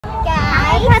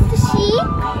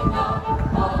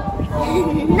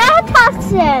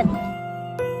Natasha!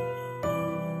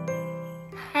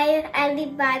 Hej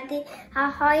everybody,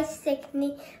 ahoy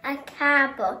Sydney and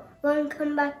Cabo.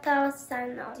 Welcome back to our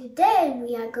channel. Today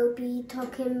we are going to be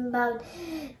talking about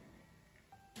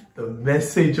the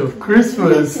message of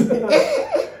Christmas.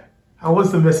 And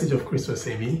what's the message of Christmas,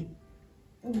 Amy?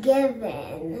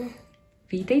 giving.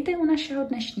 Vítejte u našeho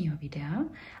dnešního videa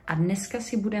a dneska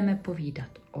si budeme povídat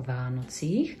o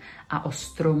Vánocích a o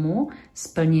stromu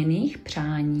splněných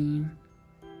přání.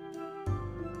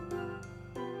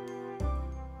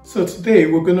 So today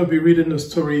we're going to be reading a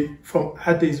story from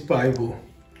Ade's Bible,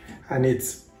 and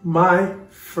it's my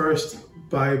first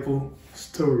Bible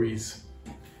stories.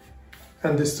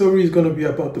 And the story is going to be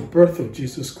about the birth of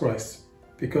Jesus Christ,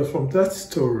 because from that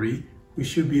story we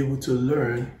should be able to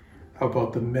learn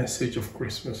about the message of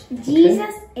Christmas. Okay?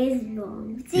 Jesus is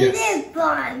born. Jesus Yes. is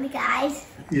born, guys.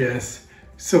 Yes.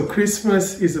 So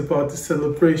Christmas is about the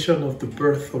celebration of the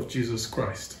birth of Jesus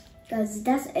Christ.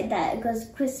 Because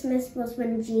Christmas was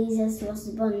when Jesus was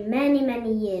born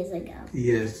many years ago.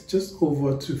 Yes, just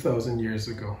over 2,000 years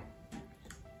ago.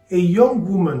 A young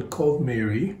woman called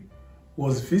Mary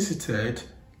was visited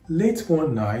late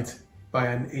one night by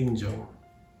an angel.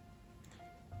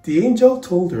 The angel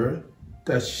told her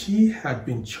that she had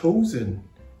been chosen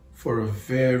for a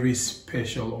very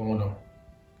special honor.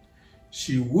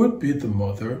 She would be the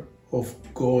mother of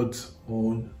God's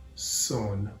own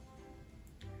son.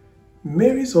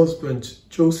 Mary's husband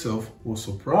Joseph was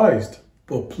surprised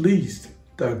but pleased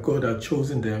that God had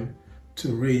chosen them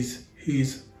to raise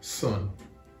his son.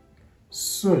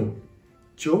 Soon,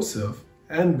 Joseph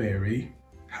and Mary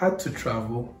had to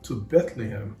travel to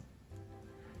Bethlehem.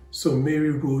 So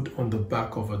Mary rode on the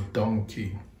back of a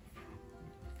donkey.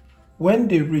 When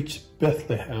they reached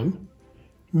Bethlehem,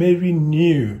 Mary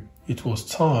knew it was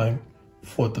time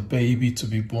for the baby to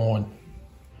be born.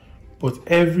 But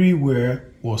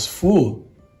everywhere was full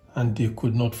and they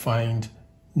could not find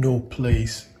no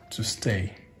place to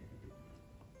stay.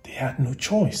 They had no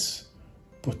choice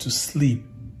but to sleep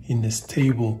in the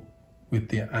stable with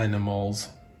their animals.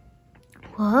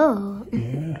 Whoa.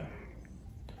 Yeah.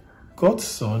 God's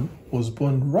son was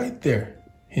born right there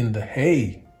in the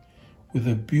hay with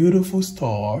a beautiful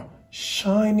star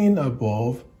shining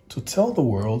above to tell the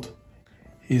world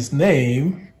his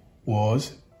name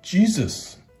was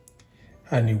Jesus,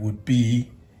 and he would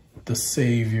be the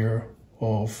savior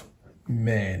of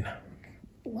men.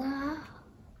 Wow.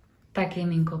 Tak,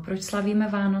 Jiminko, proč slavíme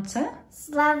Vánoce?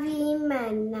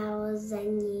 Slavíme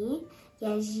narození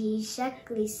Ježíše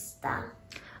Krista.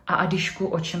 A Adišku,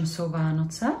 o čem jsou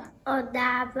Vánoce? O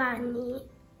dávání.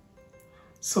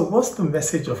 So what's the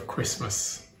message of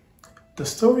Christmas? The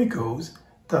story goes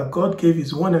that God gave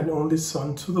his one and only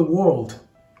son to the world.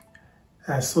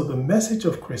 And so the message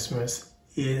of Christmas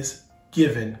is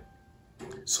giving.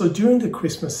 So during the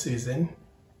Christmas season,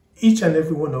 each and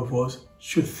every one of us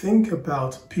should think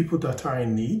about people that are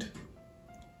in need.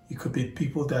 It could be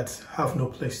people that have no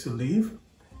place to live.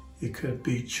 It could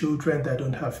be children that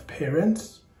don't have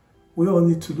parents. We all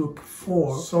need to look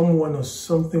for someone or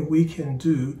something we can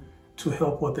do to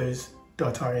help others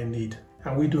that are in need.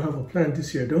 And we do have a plan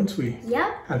this year, don't we?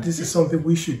 Yeah. And this is something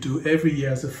we should do every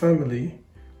year as a family.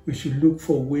 We should look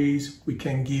for ways we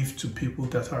can give to people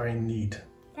that are in need.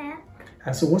 Yeah.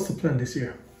 And so what's the plan this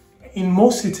year? In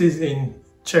most cities in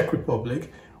Czech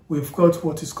Republic, we've got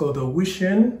what is called a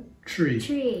wishing tree.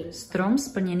 Strom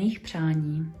splněných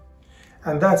přání.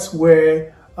 And that's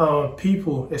where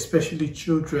people, especially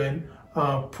children,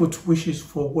 put wishes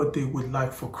for what they would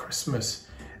like for Christmas.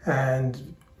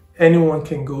 And anyone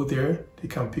can go there, they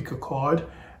can pick a card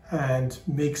and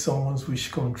make someone's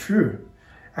wish come true.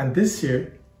 And this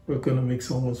year, we're going to make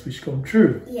someone's wish come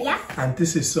true. Yeah. And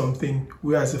this is something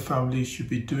we as a family should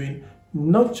be doing,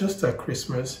 not just at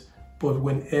Christmas, but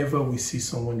whenever we see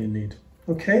someone in need.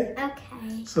 Okay?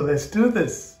 Okay. So let's do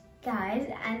this. Guys,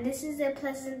 and this is a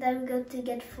present I'm going to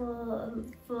get for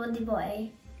the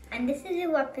boy. And this is a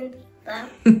weapon stuff.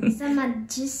 It's a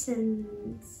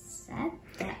magician's set.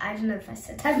 I don't know if I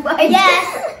said that right.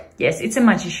 Yes! Yes, it's a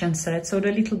magician set. So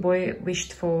the little boy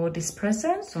wished for this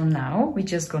present. So now we're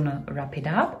just gonna wrap it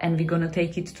up and we're gonna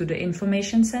take it to the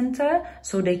information center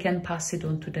so they can pass it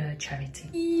on to the charity.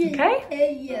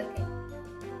 Okay? Yeah.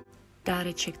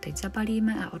 Dáreček teď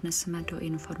zabalíme a odneseme do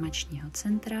informačního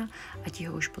centra a ti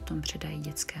ho už potom předají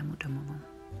dětskému domovu.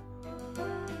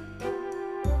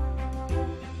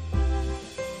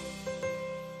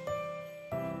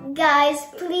 Guys,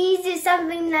 please do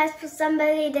something nice for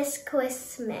somebody this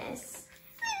Christmas.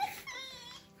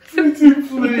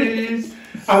 Please.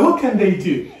 And what can they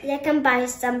do? They can buy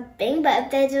something, but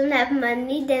if they don't have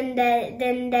money, then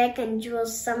they can draw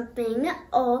something,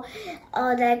 or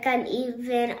they can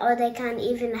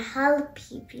even help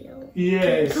people.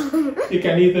 Yes, they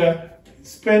can either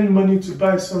spend money to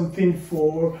buy something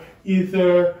for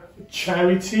either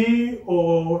charity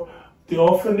or the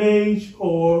orphanage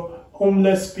or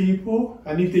homeless people,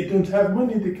 and if they don't have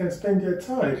money, they can spend their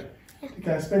time. They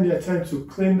can spend their time to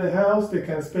clean the house, they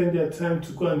can spend their time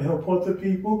to go and help other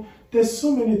people. There's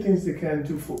so many things they can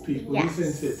do for people,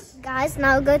 isn't it? Guys,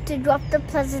 now go to drop the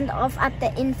present off at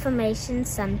the information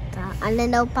center, and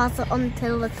then they'll pass it on to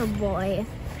the little boy.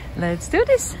 Let's do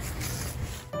this.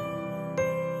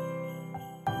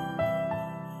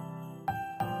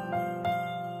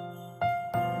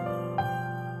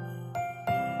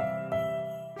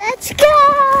 Let's go!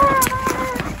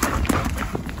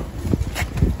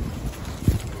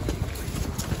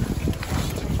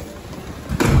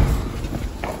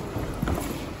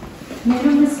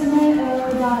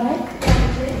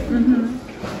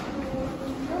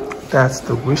 That's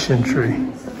the wishing tree.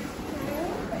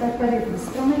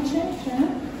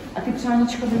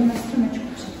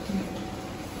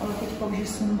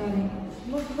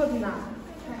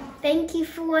 Thank you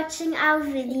for watching our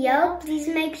video. Please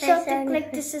make sure to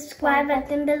click the subscribe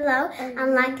button below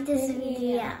and like this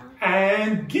video.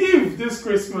 And give this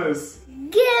Christmas.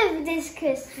 Give this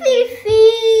Christmas.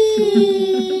 Fifi!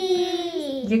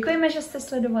 Děkujeme, že jste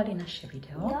sledovali naše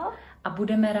video a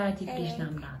budeme rádi, když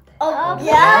nám dáte.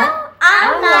 Yeah, I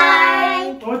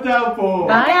like. Bye.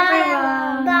 Bye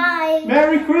everyone. Bye.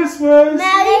 Merry Christmas.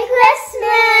 Merry